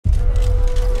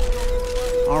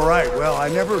All right, well, I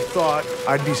never thought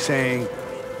I'd be saying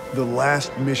the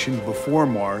last mission before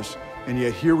Mars, and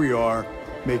yet here we are,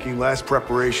 making last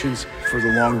preparations for the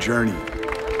long journey.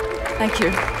 Thank you.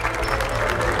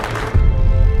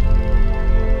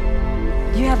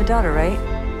 You have a daughter, right?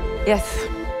 Yes,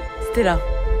 Stella.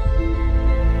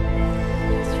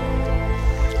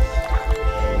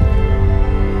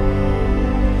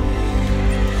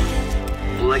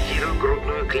 Блокирую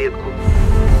грудную клетку.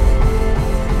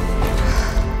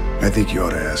 I think you ought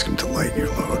to ask him to lighten your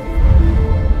load.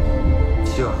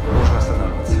 Все, можно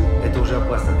останавливаться. Это уже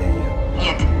опасно для нее.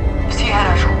 Нет, все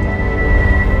хорошо.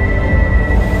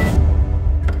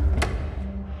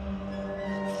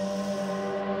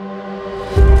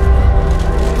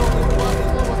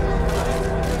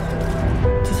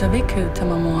 Tu savais que ta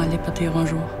maman allait partir un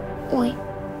jour? Oui,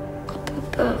 un peu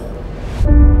peur.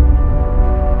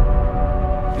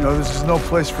 You know, this is no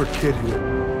place for a kid here.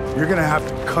 You're gonna have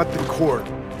to cut the cord.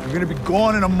 You're gonna be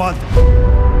gone in a month.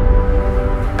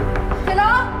 T'es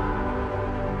là?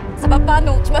 Ça va pas,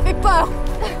 non, tu m'as fait peur.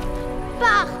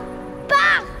 Pars!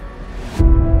 Pars!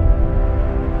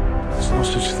 There's no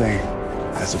such thing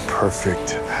as a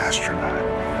perfect astronaut.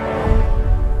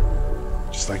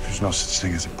 Just like there's no such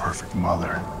thing as a perfect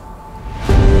mother.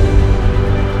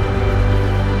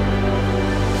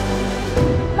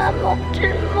 Maman, tu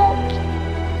me manques.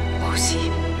 Moi aussi.